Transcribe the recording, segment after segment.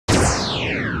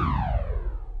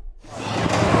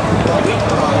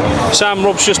Sam,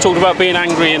 Rob's just talked about being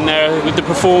angry in there with the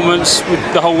performance, with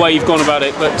the whole way you've gone about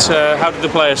it, but how did the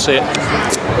players see it?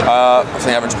 I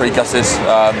think everyone's pretty gutted.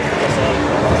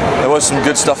 There was some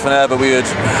good stuff in there, but we had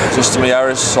just too many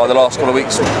errors. Like the last couple of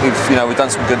weeks, we've done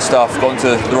some good stuff, gone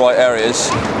to the right areas,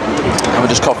 and we're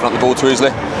just coughing up the ball too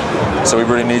easily. So we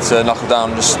really need to knuckle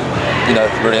down, and just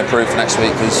really improve for next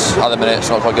week, because at the minute it's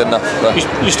not quite good enough.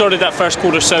 You started that first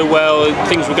quarter so well,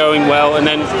 things were going well, and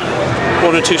then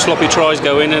one or two sloppy tries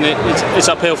go in, and it's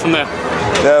uphill from there.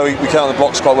 Yeah, we came on the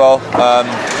blocks quite well.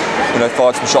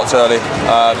 Fired some shots early.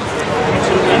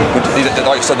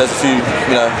 Like you said, there's a few,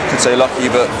 could say lucky,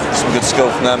 but some good skill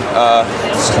from them.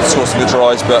 Score some good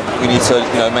tries, but we need to,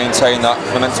 maintain that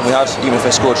momentum we had. Even if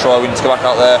they score a try, we need to go back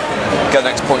out there, get the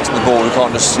next points in the ball. We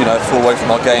can't just, fall away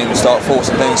from our game and start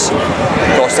forcing things.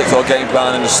 We've got to stick to our game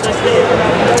plan and just,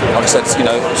 like I said,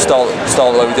 start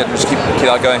the way we did and just keep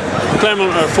that going.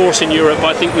 Clermont are a force in Europe,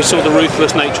 but I think we saw the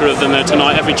ruthless nature of them there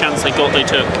tonight. Every chance they got, they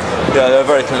took. Yeah, they're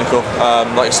very clinical.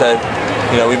 Like I said,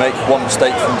 we make one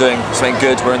mistake from doing something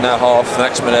good, we're in their half, the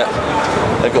next minute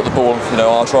they've got the ball on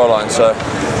our try line, so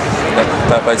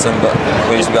fair play to them, but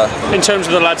we need to go. In terms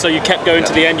of the lads though, you kept going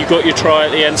to the end, you got your try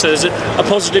at the end, so there's a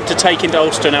positive to take into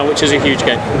Ulster now, which is a huge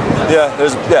game. Yeah,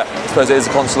 I suppose it is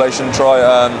a consolation try,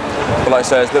 but like I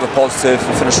said, it's a bit of a positive,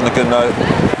 we finished on a good note,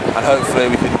 and hopefully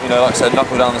we can, like I said,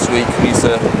 knuckle down this week. We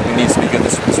need to be good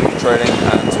this week in training,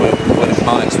 and we'll come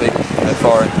out next week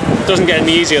firing. Doesn't get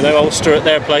any easier though, Ulster at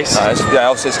their place. No,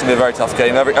 obviously it's going to be a very tough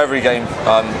game. Every game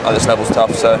at this level is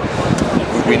tough, so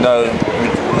we know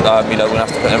we're going to have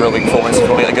to put in a real big performance if we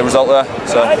want to get a good result there.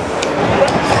 So.